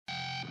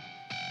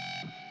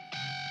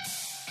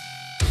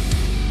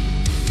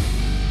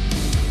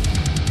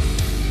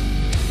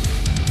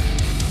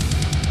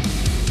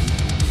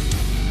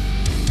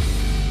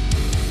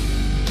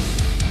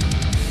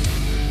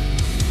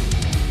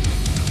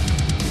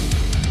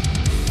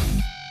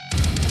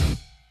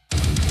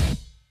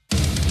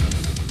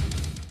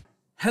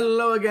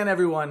Hello again,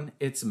 everyone.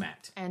 It's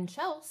Matt. And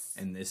Chels.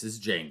 And this is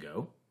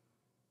Django.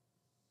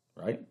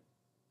 Right?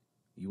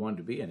 You wanted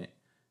to be in it.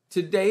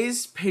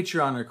 Today's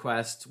Patreon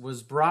request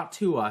was brought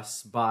to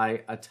us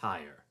by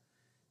Attire.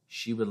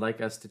 She would like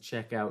us to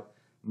check out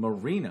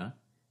Marina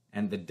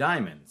and the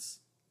Diamonds.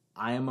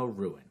 I am a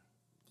ruin.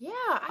 Yeah.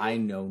 I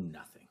know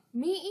nothing.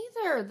 Me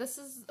either. This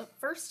is the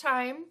first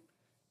time,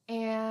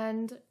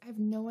 and I have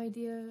no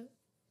idea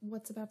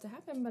what's about to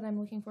happen, but I'm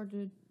looking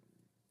forward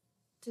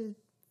to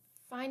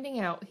finding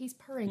out. He's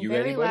purring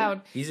very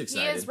loud. He's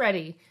excited. He is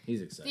ready.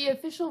 He's excited. The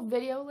official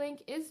video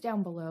link is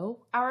down below.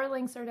 Our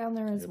links are down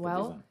there as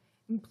well.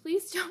 And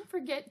please don't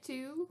forget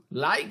to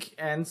like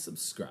and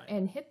subscribe.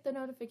 And hit the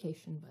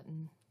notification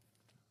button.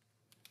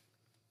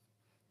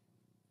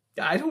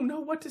 I don't know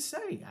what to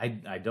say.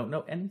 I don't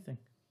know anything.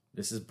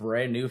 This is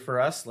brand new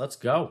for us. Let's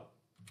go.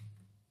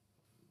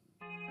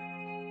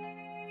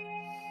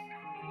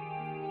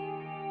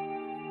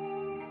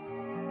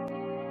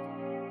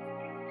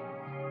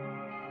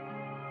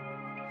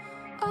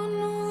 I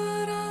know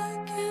that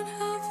I can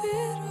have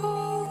it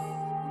all,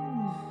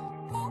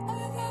 but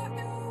without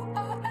you I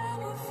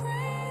am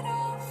afraid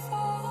I'll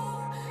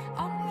fall. I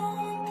know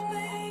I'm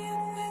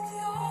playing with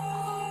your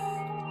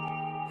heart,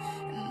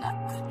 and I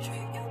could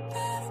treat you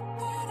better,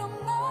 but I'm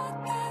not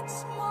that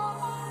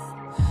smart.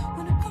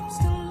 When it comes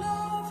to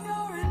love,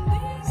 you're an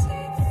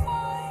easy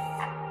fight,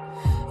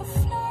 a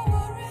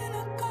flower in a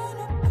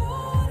garden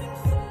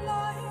for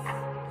life.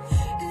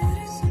 It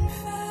isn't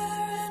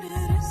fair and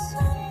it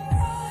isn't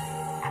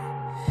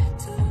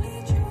to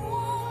lead you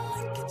on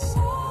like it's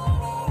all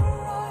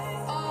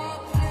alright. I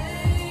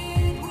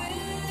played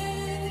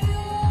with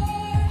your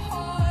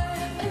heart,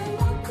 and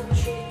I could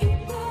treat you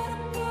better,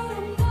 but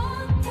I'm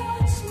not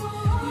that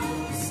smart.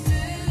 You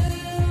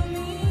still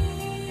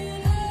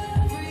mean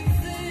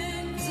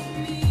everything to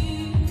me,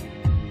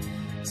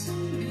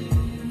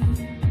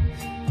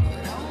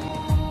 but I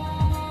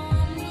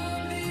wanna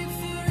be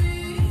free.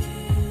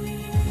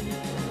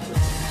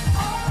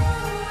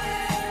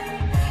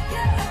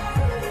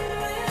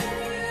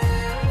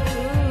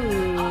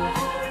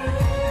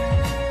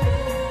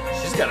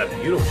 She's got a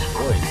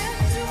beautiful voice.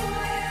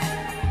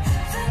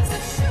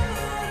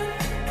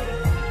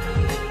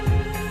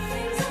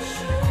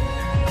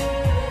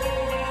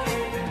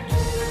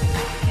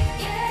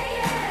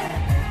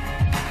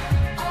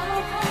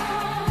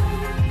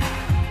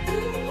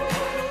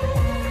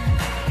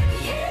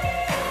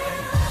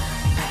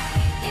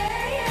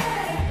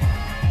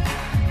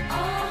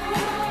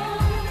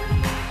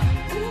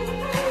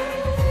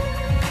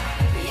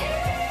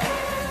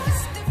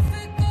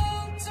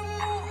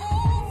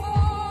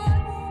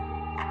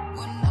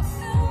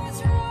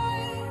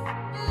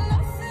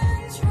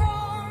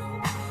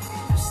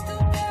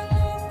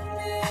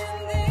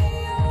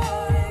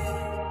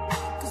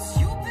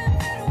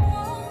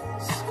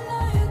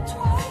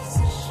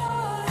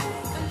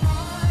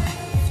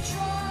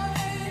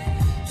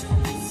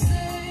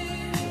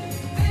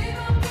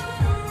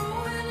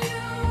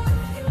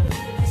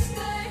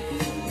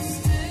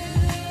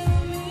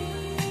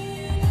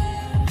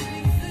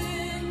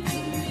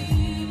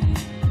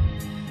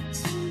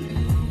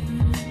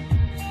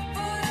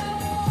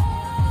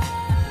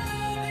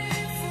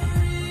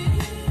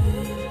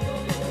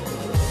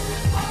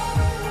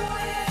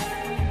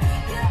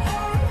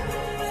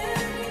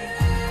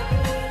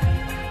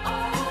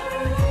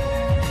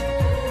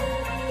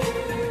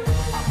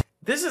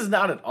 This is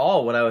not at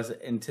all what I was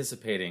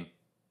anticipating.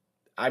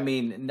 I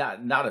mean,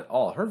 not at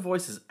all. Her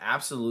voice is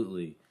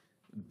absolutely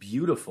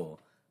beautiful.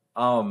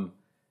 Damn,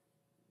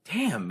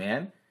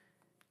 man.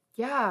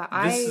 Yeah,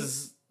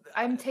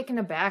 I'm taken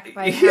aback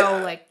by Yeah.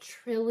 how like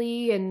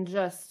trilly and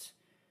just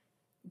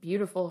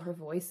beautiful her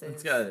voice is.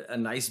 It's got a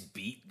nice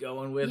beat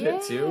going with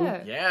it too.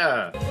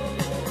 Yeah.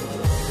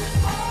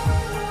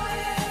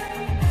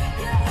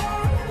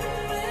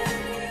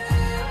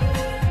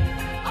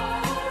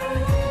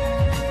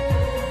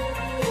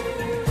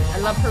 I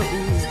love her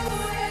ooze.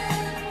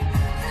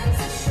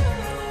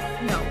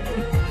 No.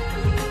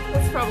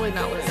 That's probably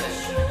not what it is.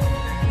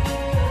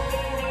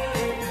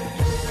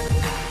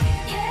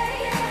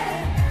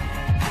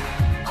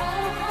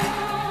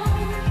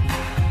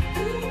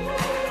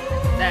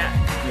 That.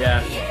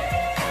 Yeah.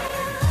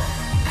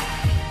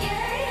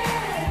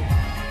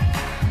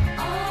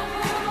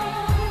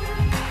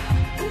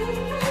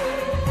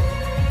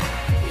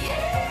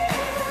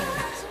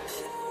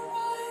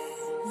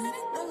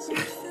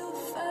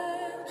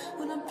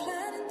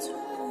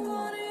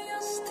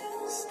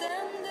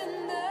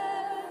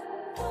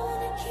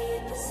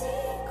 Keep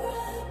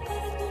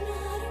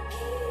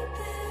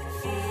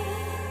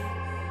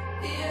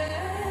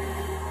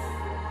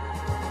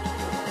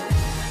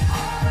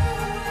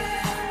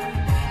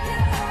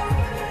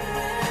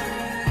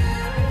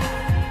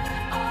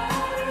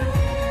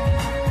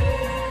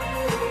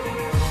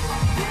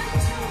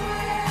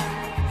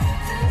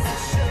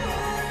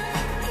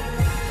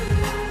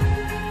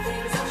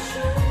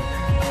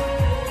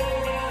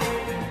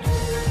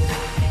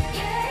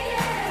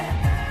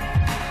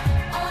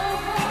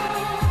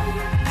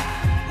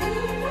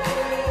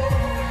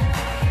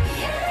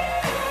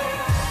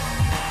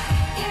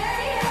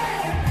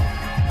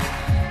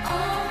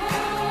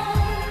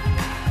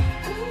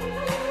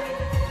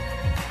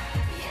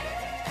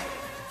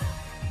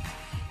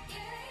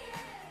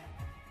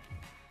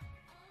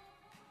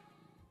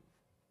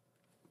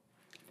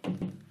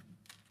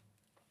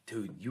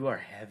Dude, you are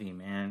heavy,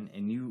 man,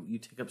 and you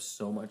take up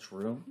so much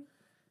room.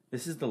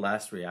 This is the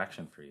last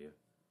reaction for you.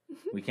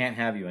 We can't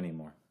have you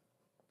anymore.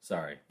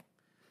 Sorry.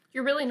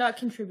 You're really not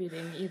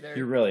contributing either.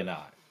 You're really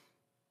not.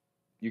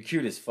 You're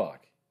cute as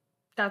fuck.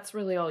 That's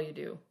really all you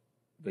do.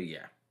 But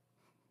yeah.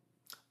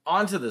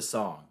 On to the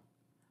song.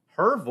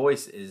 Her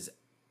voice is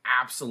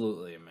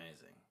absolutely amazing.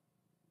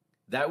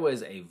 That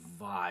was a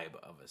vibe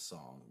of a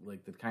song.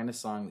 Like the kind of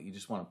song that you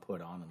just want to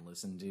put on and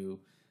listen to.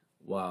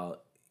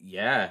 Well,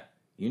 yeah,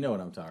 you know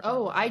what I'm talking about.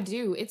 Oh, I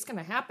do. It's going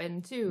to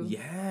happen too.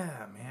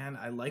 Yeah, man.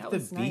 I like That the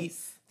was beat.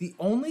 nice. The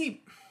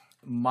only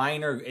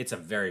it's a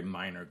very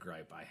minor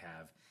gripe I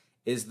have,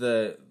 is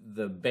the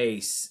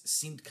bass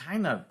seemed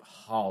kind of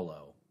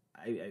hollow.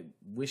 I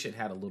wish it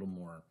had a little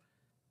more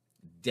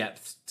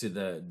depth to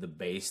the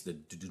bass, the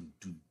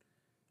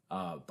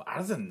but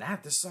other than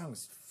that, this song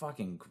is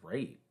fucking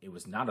great. It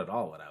was not at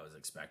all what I was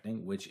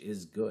expecting, which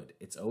is good.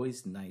 It's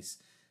always nice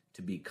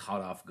to be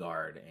caught off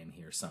guard and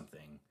hear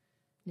something,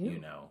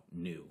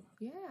 new.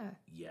 Yeah.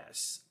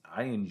 Yes,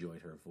 I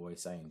enjoyed her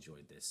voice. I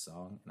enjoyed this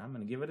song, and I'm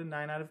going to give it a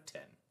 9 out of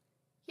 10.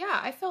 Yeah,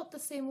 I felt the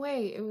same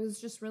way. It was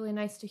just really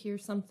nice to hear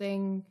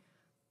something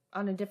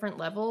on a different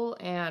level,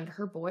 and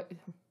her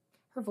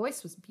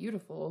voice was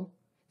beautiful.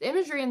 The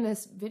imagery in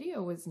this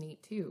video was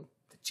neat too.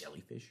 The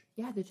jellyfish?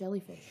 Yeah, the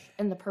jellyfish.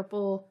 And the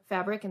purple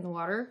fabric in the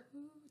water.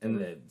 And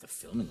the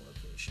filming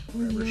location,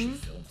 wherever she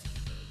filmed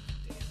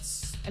the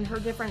dance. And her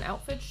different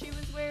outfits she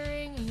was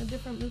wearing and the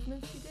different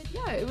movements she did.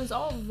 Yeah, it was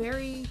all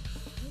very,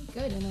 very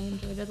good, and I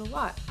enjoyed it a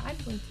lot. I'm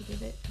going to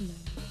give it a 9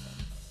 out of 10.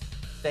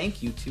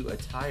 Thank you to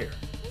Attire.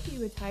 Thank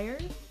you, Attire.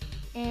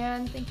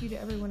 And thank you to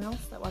everyone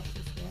else that watched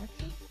this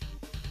reaction.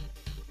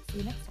 See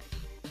you next time.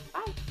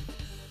 Bye.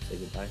 Say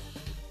goodbye.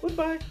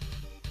 Goodbye.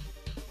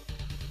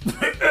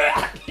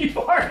 He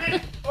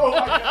farted. Oh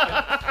my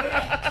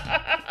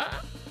god.